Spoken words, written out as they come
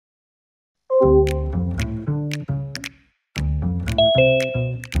Hey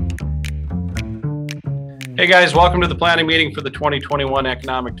guys, welcome to the planning meeting for the 2021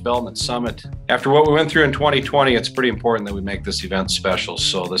 Economic Development Summit. After what we went through in 2020, it's pretty important that we make this event special.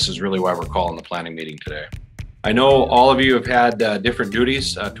 So this is really why we're calling the planning meeting today. I know all of you have had different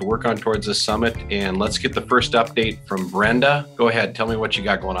duties to work on towards this summit, and let's get the first update from Brenda. Go ahead, tell me what you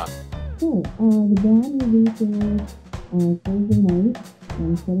got going on. Sure. The band will be here Thursday night.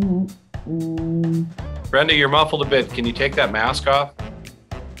 I'm setting up. Brenda, you're muffled a bit. Can you take that mask off?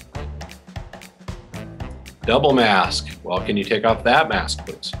 Double mask. Well, can you take off that mask,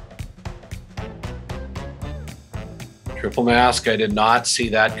 please? Triple mask. I did not see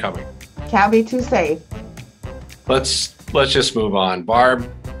that coming. Can't be too safe. Let's just move on. Barb,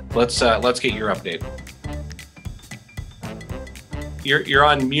 let's get your update. You're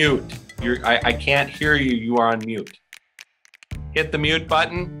on mute. I can't hear you. You are on mute. Hit the mute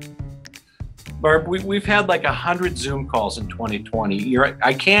button. Barb, we've had like 100 Zoom calls in 2020.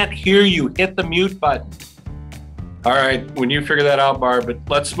 I can't hear you. Hit the mute button. All right, when you figure that out, Barb, but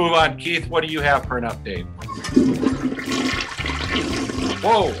let's move on. Keith, what do you have for an update?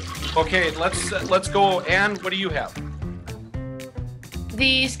 Whoa. Okay, let's go. Ann, what do you have?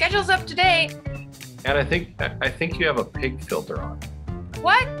 The schedule's up to date. And I think you have a pig filter on.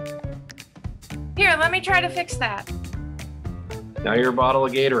 What? Here, let me try to fix that. Now you're a bottle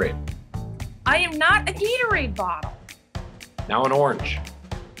of Gatorade. I am not a Gatorade bottle. Now an orange.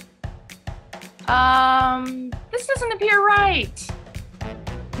 This doesn't appear right.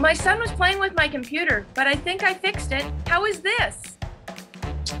 My son was playing with my computer, but I think I fixed it. How is this?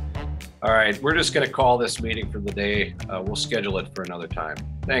 All right, we're just going to call this meeting for the day. We'll schedule it for another time.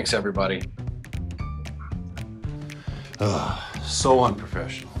 Thanks, everybody. So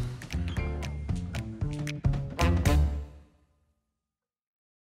unprofessional.